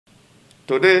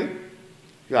Today,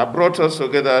 you have brought us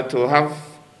together to have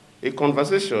a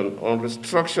conversation on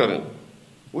restructuring,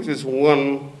 which is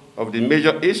one of the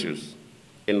major issues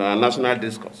in our national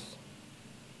discourse.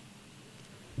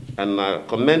 And I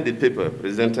commend the paper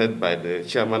presented by the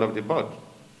chairman of the board.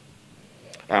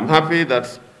 I'm happy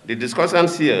that the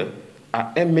discussants here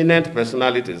are eminent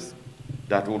personalities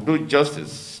that will do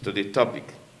justice to the topic.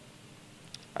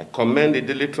 I commend the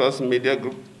Daily Trust Media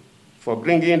Group for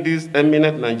bringing these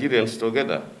eminent Nigerians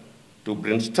together to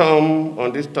brainstorm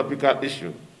on this topical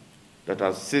issue that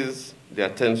has seized the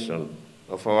attention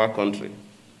of our country.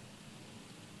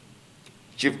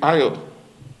 Chief Ayo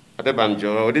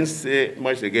Adebanjo, I didn't say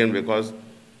much again because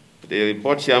the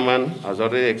board chairman has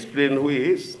already explained who he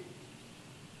is.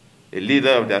 A leader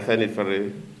of the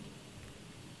Afenifere,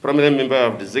 prominent member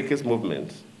of the Zekis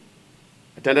movement,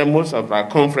 attended most of our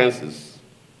conferences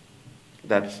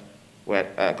that were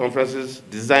conferences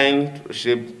designed to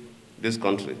shape this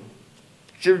country.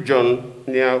 Chief John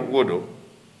Nia Wodo,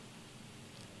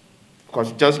 of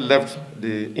course, just left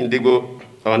the Indigo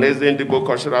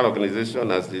Cultural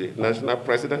Organization as the national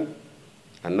president,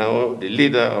 and now the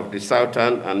leader of the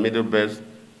Southern and Middle Belt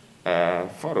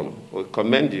Forum. We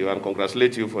commend you and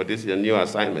congratulate you for this your new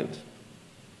assignment.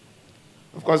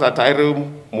 Of course,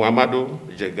 Atairu Muhammadu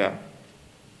Jega,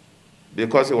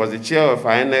 because he was the chair of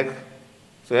INEC,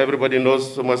 so everybody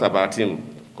knows so much about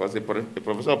him, because he's a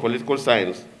professor of political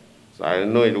science, so I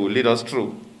know it will lead us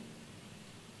through.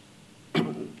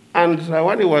 And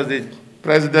when he was the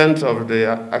president of the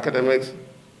Academic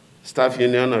Staff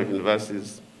Union of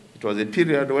Universities, it was a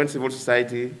period when civil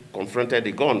society confronted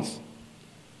the guns.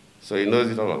 So he knows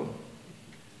it all.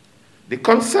 The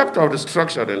concept of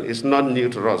restructuring is not new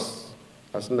to us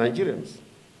as Nigerians.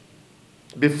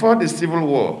 Before the Civil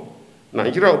War,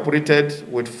 Nigeria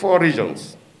operated with 4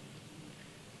 regions.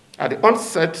 At the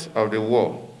onset of the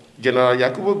war, General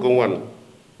Yakubu Gowon,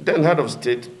 then head of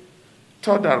state,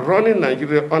 thought that running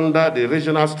Nigeria under the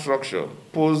regional structure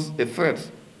posed a threat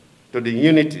to the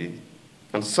unity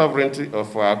and sovereignty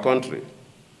of our country.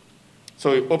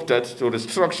 So he opted to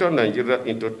restructure Nigeria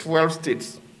into 12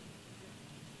 states.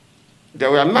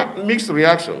 There were mixed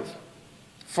reactions,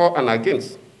 for and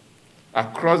against,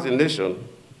 across the nation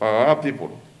by our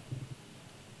people.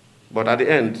 But at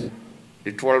the end,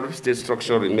 the 12-state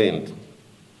structure remained.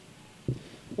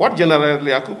 What General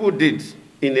Yakubu did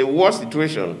in a war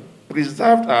situation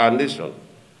preserved our nation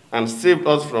and saved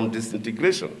us from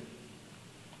disintegration.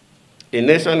 A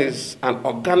nation is an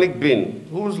organic being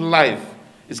whose life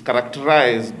is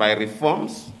characterized by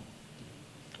reforms,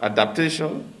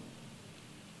 adaptation,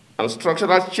 and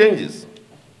structural changes.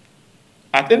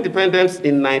 At independence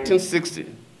in 1960,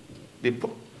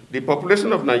 the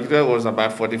population of Nigeria was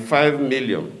about 45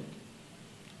 million,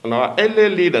 and our early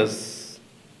leaders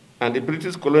and the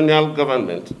British colonial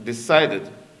government decided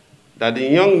that the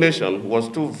young nation was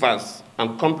too vast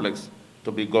and complex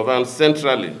to be governed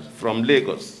centrally from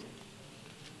Lagos.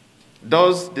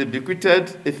 Thus, they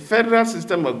bequeathed a federal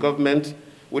system of government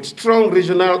with strong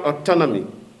regional autonomy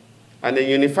and a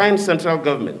unified central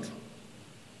government.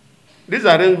 This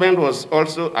arrangement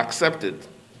was60 accepted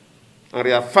and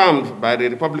reaffirmed by the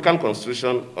Republican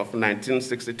Constitution of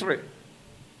 1963.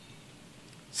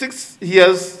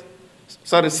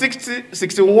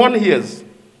 61 years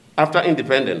after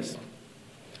independence,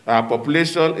 our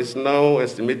population is now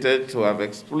estimated to have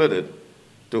exploded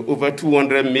to over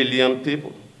 200 million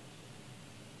people.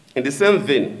 In the same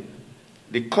vein,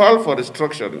 the call for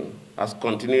restructuring has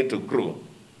continued to grow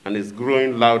and is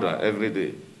growing louder every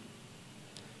day.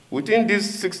 Within these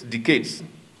 6 decades,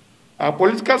 our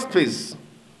political space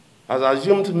has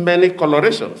assumed many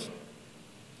colorations.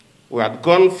 We had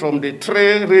gone from the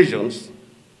 3 regions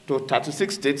to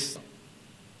 36 states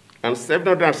and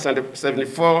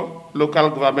 774 local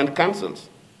government councils.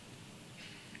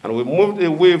 And we moved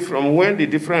away from when the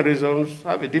different regions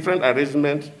have a different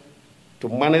arrangement to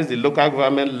manage the local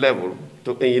government level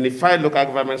to a unified local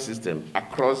government system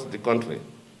across the country.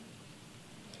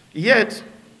 Yet,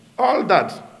 all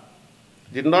that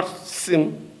did not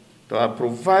seem to have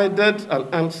provided an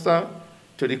answer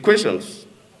to the questions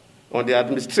on the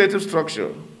administrative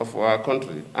structure of our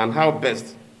country and how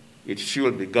best it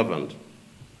should be governed.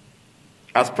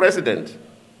 As president,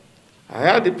 I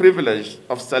had the privilege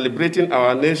of celebrating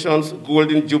our nation's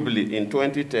Golden Jubilee in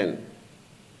 2010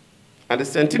 and the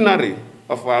centenary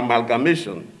of our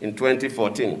amalgamation in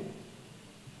 2014.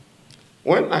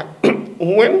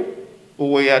 When we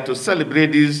were to celebrate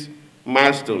these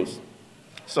milestones,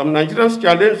 some Nigerians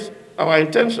challenged our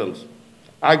intentions,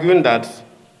 arguing that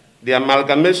the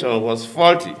amalgamation was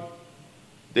faulty.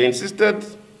 They insisted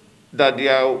that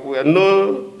there were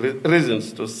no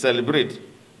reasons to celebrate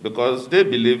because they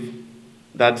believe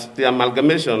that the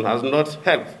amalgamation has not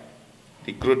helped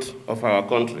the growth of our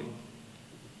country.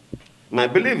 My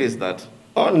belief is that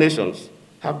all nations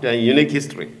have their unique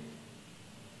history.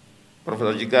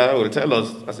 Professor Jiga will tell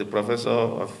us, as a professor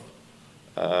of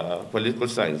political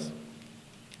science,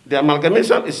 the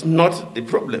amalgamation is not the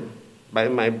problem, by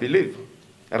my belief.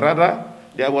 Rather,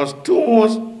 there was too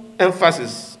much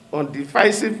emphasis on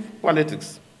divisive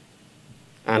politics,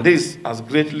 and this has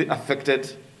greatly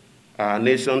affected our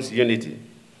nation's unity.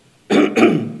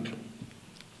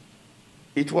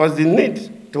 It was the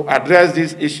need to address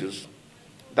these issues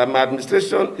that my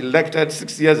administration elected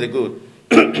 6 years ago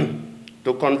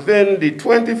to convene the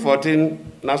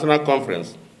 2014 National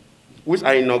Conference, which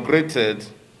I inaugurated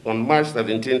on March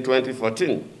 17,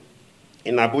 2014,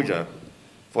 in Abuja,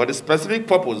 for the specific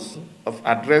purpose of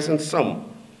addressing some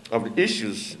of the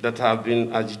issues that have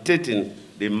been agitating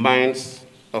the minds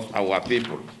of our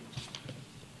people.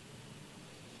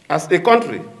 As a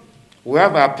country, we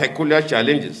have our peculiar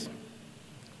challenges,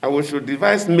 and we should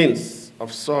devise means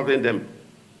of solving them.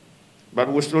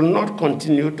 But we should not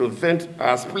continue to vent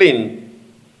our spleen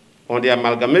on the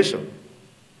amalgamation.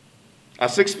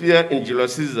 As Shakespeare in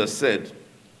Julius Caesar said,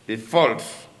 the fault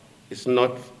is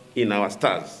not in our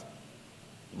stars,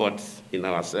 but in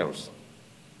ourselves.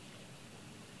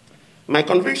 My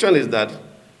conviction is that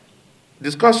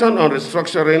discussion on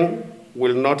restructuring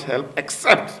will not help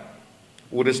except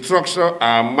we restructure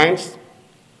our minds,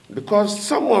 because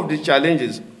some of the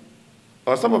challenges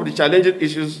or some of the challenging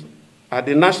issues at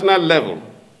the national level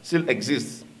still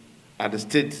exist at the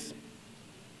state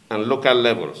and local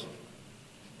levels.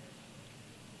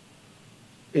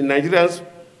 In Nigeria,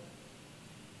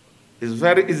 it's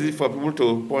very easy for people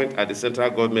to point at the central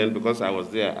government because I was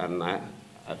there and I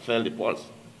felt the pulse.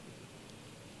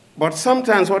 But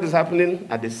sometimes what is happening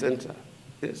at the center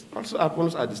also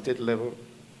happens at the state level,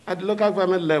 at the local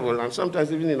government level, and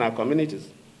sometimes even in our communities.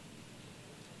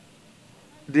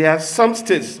 There are some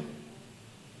states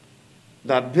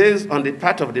that, based on the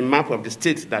part of the map of the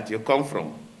state that you come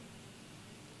from,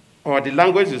 or the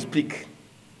language you speak,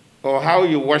 or how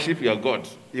you worship your God,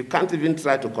 you can't even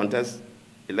try to contest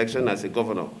election as a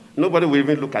governor. Nobody will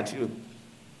even look at you.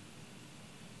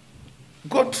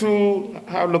 Go through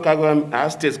how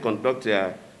states conduct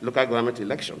their local government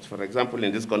elections. For example,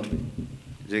 in this country,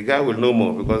 the guy will know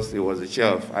more because he was the chair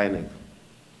of INEC.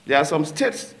 There are some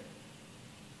states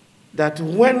that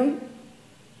when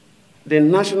the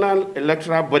national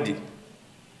electoral body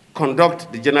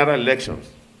conduct the general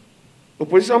elections,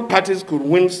 opposition parties could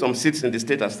win some seats in the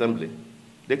state assembly.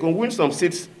 They could win some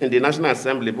seats in the National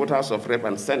Assembly, both House of Rep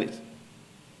and Senate.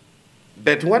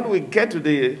 But when we get to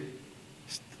the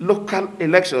local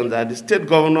elections that the state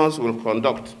governors will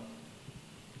conduct,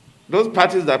 those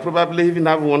parties that probably even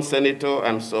have one senator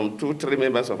and some 2-3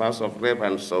 members of House of Rep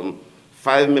and some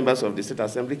 5 members of the state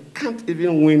assembly can't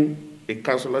even win a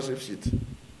councillorship seat,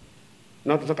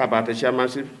 not to talk about a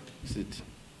chairmanship seat.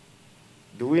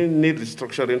 Do we need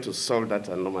restructuring to solve that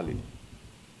anomaly?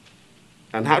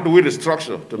 And how do we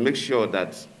restructure to make sure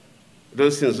that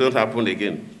those things don't happen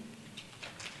again?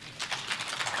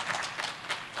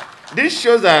 This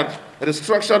shows that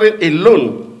restructuring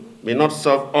alone may not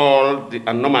solve all the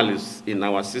anomalies in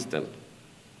our system.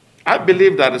 I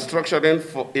believe that restructuring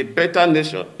for a better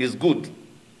nation is good,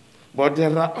 but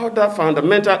there are other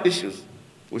fundamental issues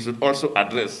we should also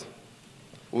address.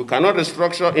 We cannot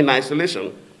restructure in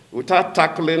isolation without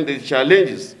tackling the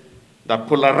challenges that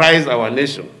polarize our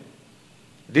nation.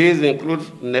 These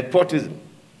include nepotism,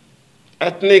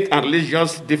 ethnic and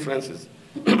religious differences,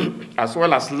 as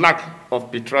well as lack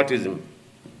of patriotism.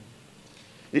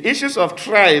 The issues of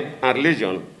tribe and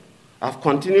religion have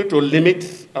continued to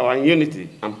limit our unity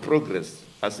and progress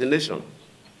as a nation.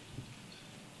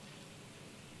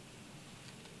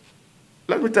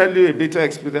 Let me tell you a bitter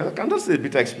experience. I cannot say a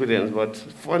bitter experience, but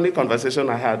funny conversation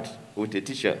I had with a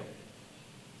teacher.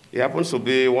 He happens to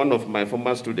be one of my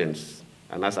former students.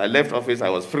 And as I left office, I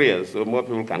was freer, so more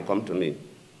people can come to me.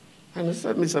 And he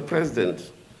said, Mr. President,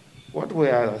 what we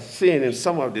are seeing in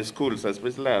some of the schools,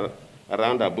 especially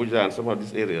around Abuja and some of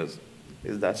these areas,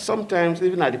 is that sometimes,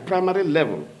 even at the primary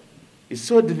level, it's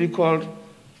so difficult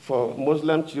for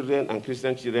Muslim children and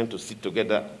Christian children to sit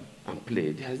together and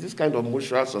play. There is this kind of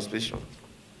mutual suspicion.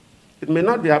 It may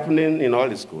not be happening in all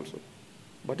the schools,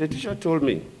 but the teacher told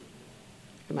me,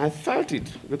 and I felt it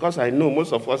because I know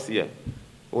most of us here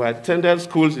who attended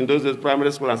schools in those days, primary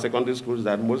school and secondary schools,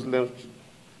 that Muslims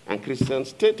and Christians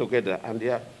stay together, and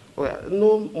there are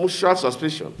no mutual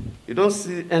suspicion. You don't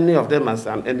see any of them as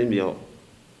an enemy.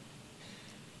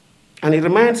 And it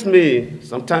reminds me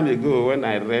some time ago when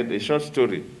I read a short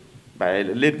story by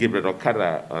late Gabriel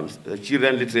Okada on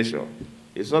children literature.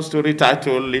 It's a story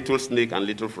titled Little Snake and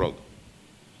Little Frog.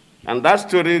 And that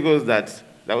story goes that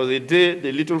there was a day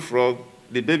the little frog,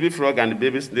 the baby frog and the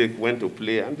baby snake went to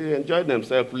play, and they enjoyed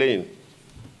themselves playing.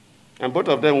 And both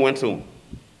of them went home.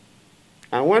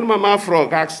 And when Mama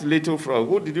Frog asked Little Frog,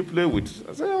 who did you play with?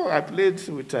 I said, oh, I played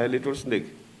with a little snake.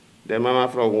 Then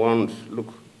Mama Frog warned,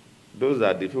 look, those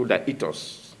are the people that eat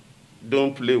us.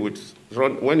 Don't play with,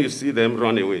 when you see them,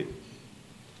 run away.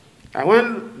 And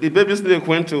when the baby snake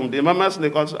went home, the mama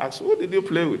snake also asked, who did you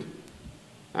play with?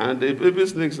 And the baby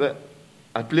snake said,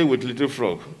 I play with Little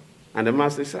Frog. And the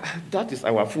mama snake said, that is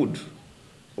our food.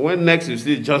 When next you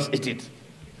see, just eat it.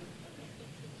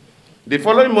 The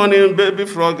following morning, baby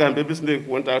frog and baby snake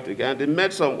went out again. They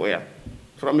met somewhere.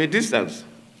 From a distance,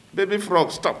 baby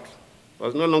frog stopped,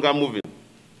 was no longer moving.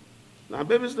 Now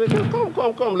baby snake said,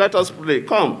 come, let us play,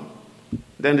 come.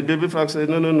 Then the baby frog said,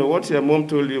 no, what your mom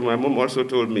told you, my mom also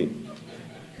told me.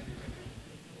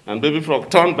 And baby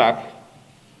frog turned back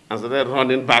and started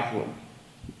running back home.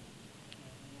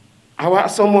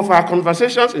 Some of our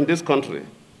conversations in this country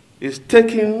is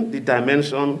taking the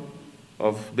dimension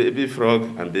of baby frog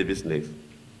and baby snakes.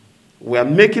 We are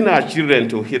making our children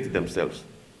to hate themselves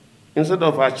instead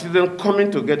of our children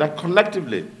coming together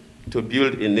collectively to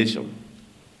build a nation.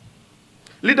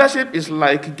 Leadership is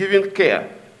like giving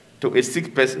care to a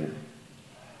sick person.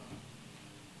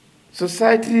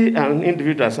 Society and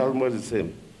individuals are almost the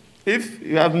same. If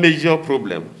you have major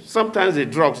problems, sometimes the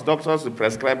drugs doctors will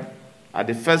prescribe at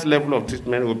the first level of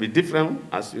treatment will be different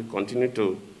as you continue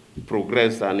to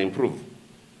progress and improve.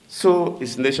 So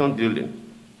is nation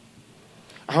building.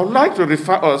 I would like to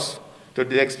refer us to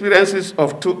the experiences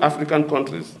of 2 African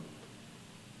countries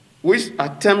which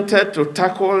attempted to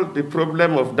tackle the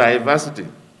problem of diversity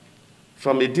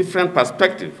from a different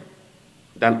perspective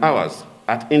than ours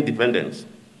at independence.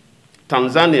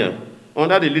 Tanzania,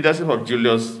 under the leadership of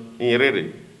Julius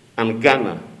Nyerere, and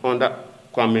Ghana under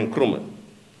Kwame Nkrumah.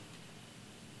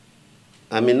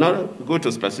 I may not go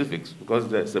to specifics because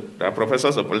there are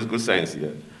professors of political science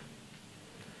here.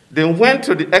 They went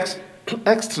to the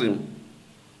extreme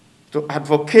to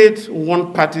advocate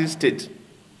one-party state,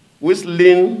 which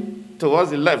leaned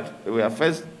towards the left. They were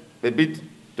first a bit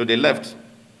to the left.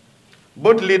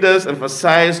 Both leaders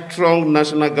emphasized strong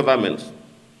national governments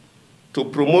to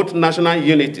promote national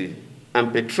unity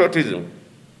and patriotism,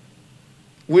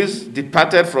 which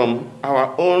departed from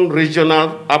our own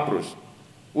regional approach,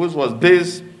 which was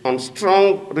based on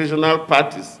strong regional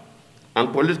parties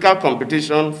and political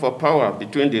competition for power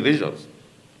between the regions.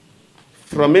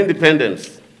 From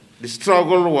independence, the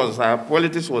struggle was,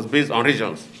 politics was based on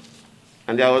regions.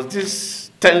 And there was this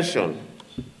tension.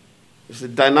 It's a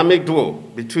dynamic duo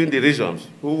between the regions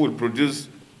who will produce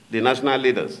the national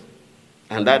leaders.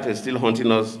 And that is still haunting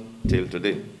us till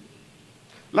today.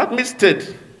 Let me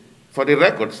state for the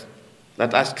record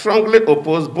that I strongly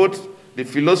oppose both the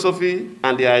philosophy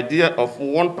and the idea of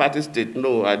one-party state.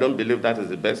 No, I don't believe that is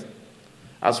the best.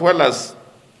 As well as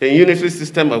a unitary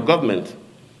system of government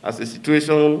as a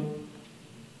solution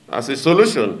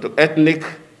to ethnic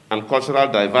and cultural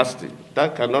diversity.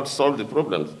 That cannot solve the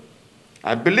problems.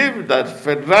 I believe that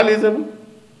federalism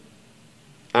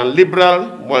and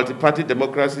liberal multi-party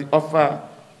democracy offer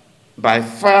by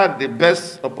far the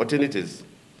best opportunities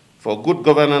for good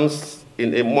governance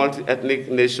in a multi-ethnic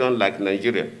nation like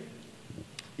Nigeria.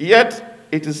 Yet,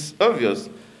 it is obvious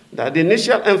that the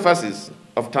initial emphasis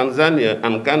of Tanzania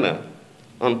and Ghana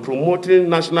on promoting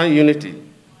national unity,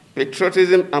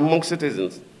 patriotism among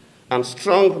citizens, and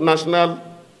strong national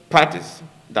parties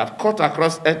that cut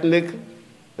across ethnic,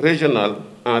 regional,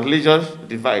 and religious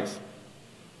divides,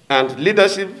 and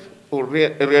leadership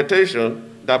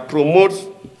orientation that promotes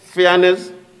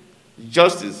fairness,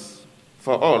 justice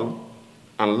for all,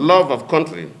 and love of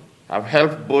country have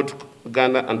helped both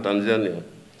Ghana and Tanzania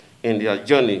in their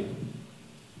journey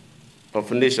of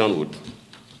nationhood.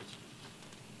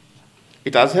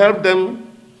 It has helped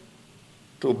them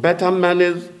to better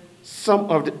manage some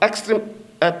of the extreme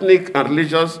ethnic and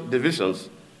religious divisions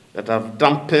that have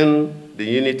dampened the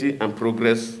unity and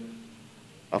progress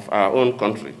of our own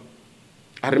country.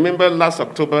 I remember last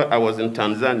October I was in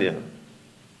Tanzania.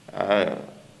 I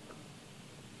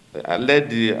led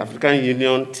the African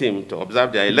Union team to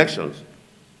observe their elections.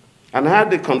 And I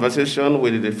had a conversation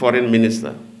with the foreign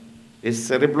minister, a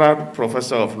cerebral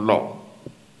professor of law,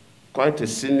 quite a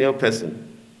senior person.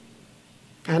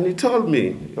 And he told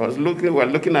me, we were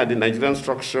looking at the Nigerian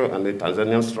structure and the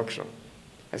Tanzanian structure.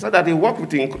 I said that he worked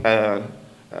with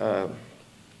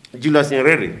Julius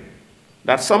Nyerere,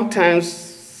 that sometimes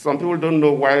some people don't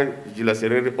know why Julius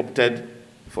Nyerere opted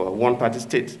for a one-party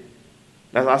state.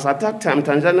 As at that time,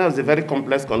 Tanzania was a very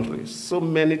complex country, so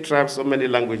many tribes, so many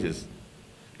languages.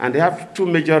 And they have two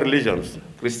major religions,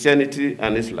 Christianity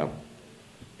and Islam.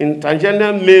 In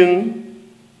Tanzania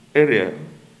main area,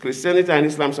 Christianity and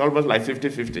Islam is almost like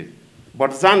 50-50.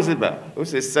 But Zanzibar, which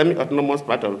is a semi-autonomous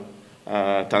part of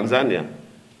Tanzania,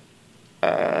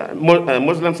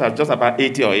 Muslims are just about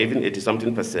 80 or even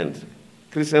 80-something%.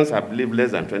 Christians, I believe,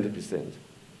 less than 20%.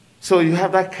 So you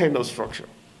have that kind of structure.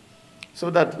 So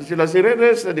that Julius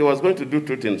Nyerere said he was going to do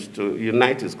two things to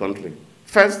unite his country.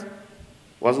 First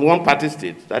was one-party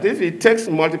state, that if he takes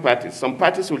multi-parties, some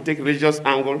parties will take religious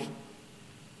angles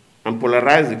and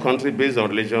polarize the country based on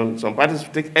religion. Some parties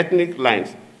will take ethnic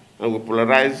lines and will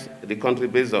polarize the country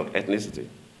based on ethnicity.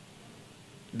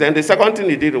 Then the second thing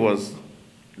he did was,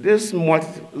 these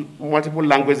multiple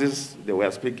languages they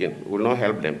were speaking will not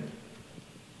help them.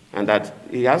 And that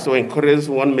he has to encourage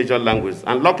one major language.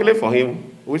 And luckily for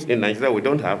him, which in Nigeria we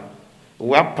don't have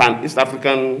Pan-East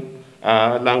African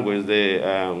language,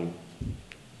 the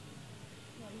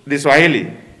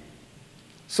Swahili.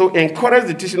 So encourage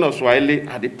the teaching of Swahili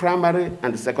at the primary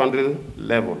and the secondary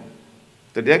level,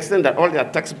 to the extent that all their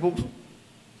textbooks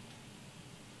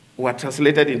were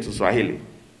translated into Swahili.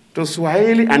 So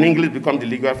Swahili and English become the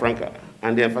lingua franca,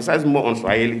 and they emphasize more on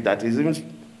Swahili that is even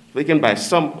spoken by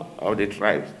some of the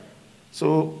tribes.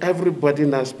 So everybody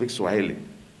now speaks Swahili.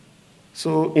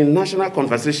 So in national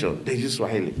conversation, they use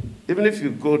Swahili. Even if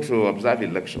you go to observe a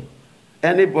lecture,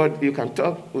 anybody, you can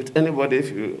talk with anybody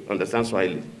if you understand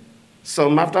Swahili.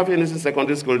 Some after finishing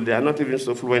secondary school, they are not even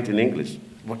so fluent in English,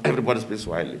 but everybody speaks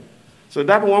Swahili. So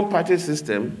that one-party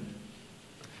system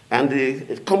and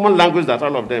the common language that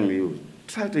all of them use,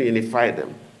 try to unify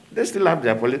them. They still have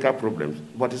their political problems,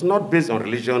 but it's not based on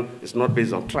religion, it's not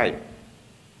based on tribe.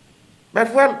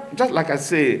 But well, just like I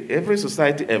say, every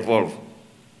society evolves.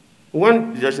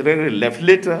 When Julius Nyerere left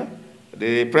later,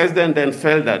 the president then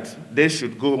felt that they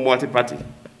should go multi-party.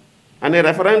 And a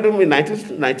referendum in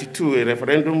 1992, a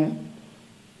referendum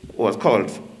was called,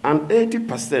 and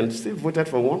 80% still voted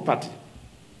for one party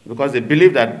because they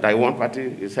believe that one party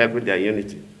is helping their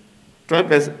unity.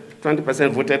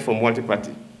 20% voted for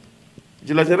multi-party.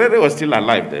 Julius Nyerere was still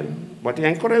alive then, but he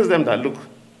encouraged them that, look,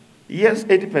 yes,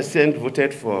 80%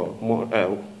 voted for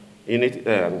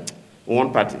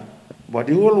one party, but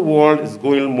the whole world is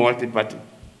going multi-party.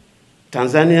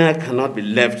 Tanzania cannot be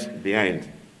left behind.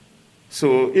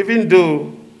 So even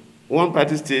though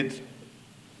one-party state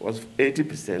was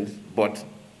 80%, but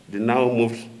they now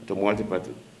moved to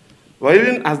multi-party. But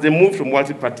even as they moved to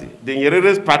multi-party, the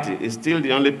Nyerere's party is still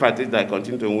the only party that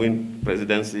continues to win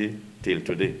presidency till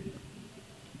today.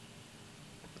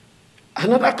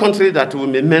 Another country that we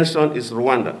may mention is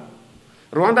Rwanda.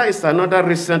 Rwanda is another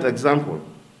recent example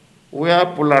where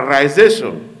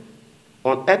polarization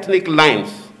on ethnic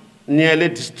lines nearly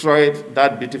destroyed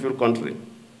that beautiful country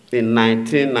in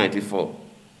 1994,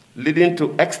 leading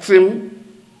to extreme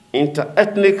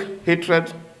inter-ethnic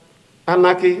hatred,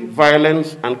 anarchy,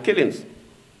 violence, and killings.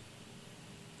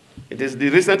 It is the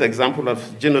recent example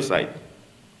of genocide.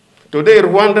 Today,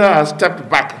 Rwanda has stepped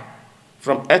back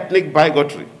from ethnic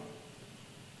bigotry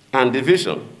and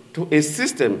division to a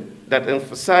system that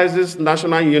emphasizes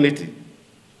national unity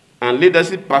and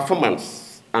leadership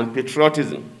performance and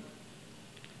patriotism.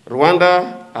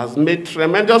 Rwanda has made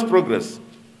tremendous progress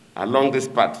along this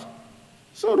path.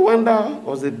 So Rwanda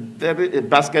was a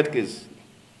basket case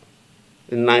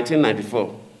in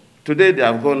 1994. Today they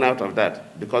have gone out of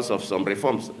that because of some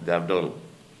reforms they have done.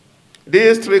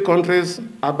 These three countries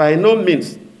are by no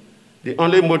means the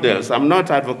only models. I'm not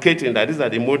advocating that these are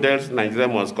the models Nigeria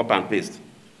must copy and paste,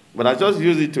 but I just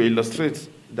use it to illustrate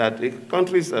that a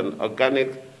country is an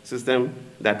organic system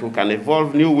that we can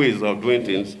evolve new ways of doing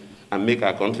things and make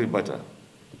our country better.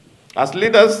 As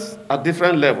leaders at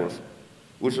different levels,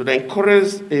 we should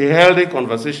encourage a healthy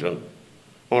conversation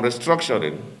on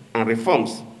restructuring and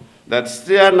reforms that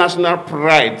steer national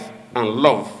pride and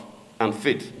love and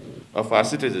faith of our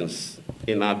citizens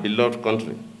in our beloved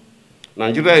country.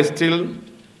 Nigeria is still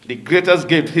the greatest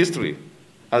gift history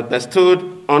has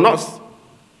bestowed on us,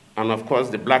 and of course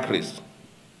the black race,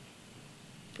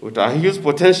 with our huge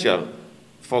potential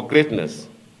for greatness,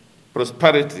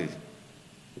 prosperity,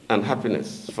 and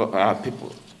happiness for our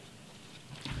people.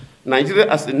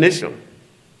 Nigeria as a nation,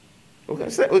 we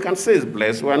can say it's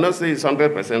blessed. We are not saying it's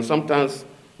 100%. Sometimes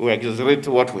we exaggerate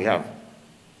what we have.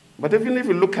 But even if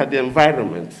you look at the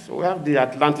environment, we have the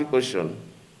Atlantic Ocean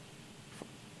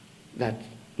that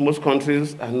most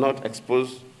countries are not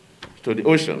exposed to the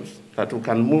oceans, that we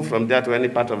can move from there to any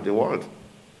part of the world.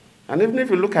 And even if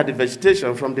you look at the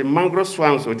vegetation from the mangrove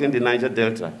swamps within the Niger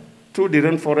Delta to the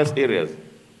rainforest areas,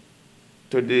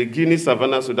 to the Guinea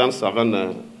Savannah, Sudan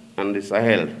Savannah, and the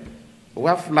Sahel, we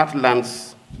have flat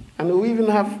lands, and we even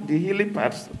have the hilly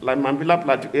parts, like Mambila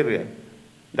Plateau area,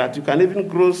 that you can even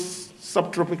grow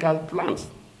subtropical plants.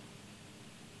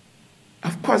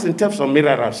 Of course, in terms of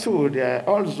minerals, too, there are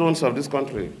all zones of this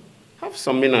country have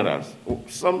some minerals.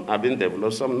 Some have been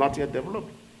developed, some not yet developed.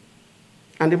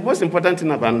 And the most important thing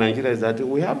about Nigeria is that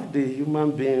we have the human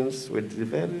beings with the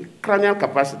very cranial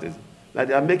capacities that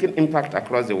they are making impact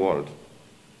across the world.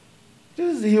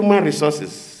 These human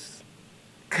resources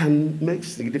can make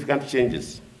significant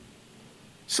changes.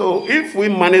 So if we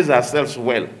manage ourselves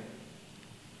well,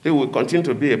 it will continue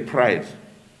to be a pride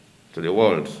to the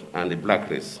world and the black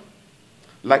race.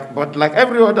 But like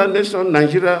every other nation,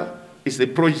 Nigeria is a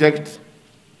project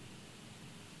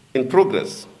in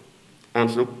progress and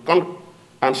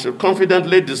should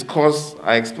confidently discuss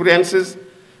our experiences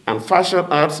and fashion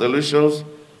out solutions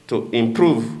to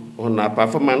improve on our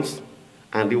performance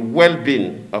and the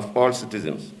well-being of all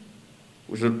citizens.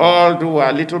 We should all do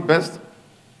our little best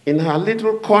in our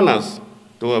little corners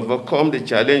to overcome the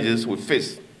challenges we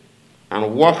face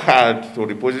and work hard to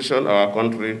reposition our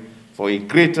country for a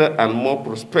greater and more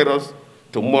prosperous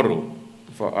tomorrow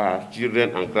for our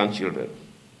children and grandchildren.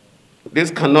 This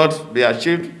cannot be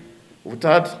achieved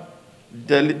without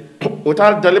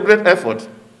deliberate effort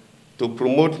to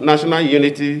promote national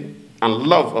unity and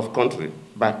love of country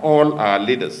by all our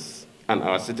leaders and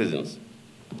our citizens.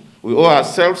 We owe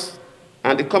ourselves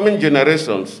and the coming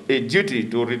generations a duty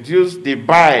to reduce the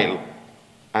bile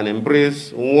and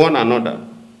embrace one another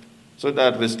so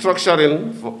that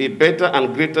restructuring for a better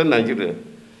and greater Nigeria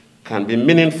can be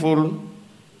meaningful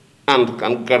and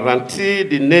can guarantee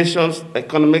the nation's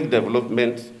economic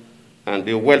development and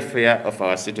the welfare of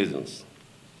our citizens.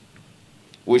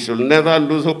 We should never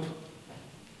lose hope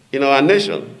in our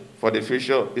nation, for the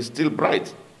future is still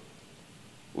bright.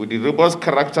 With the robust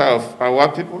character of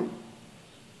our people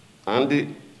and the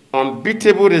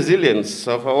unbeatable resilience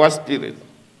of our spirit,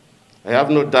 I have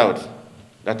no doubt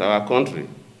that our country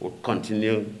will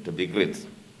continue to be great.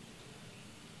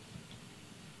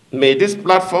 May this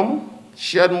platform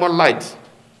shed more light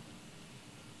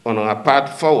on our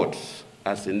path forward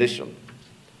as a nation.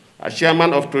 As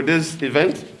chairman of today's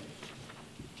event,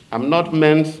 I'm not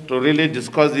meant to really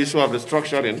discuss the issue of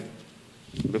restructuring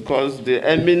because the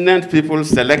eminent people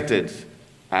selected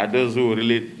are those who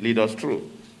really lead us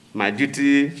through. My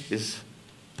duty is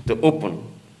to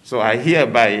open. So I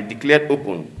hereby declare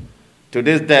open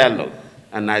today's dialogue,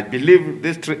 and I believe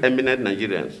these three eminent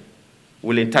Nigerians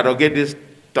will interrogate this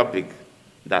topic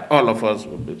that all of us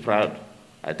will be proud.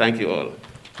 I thank you all.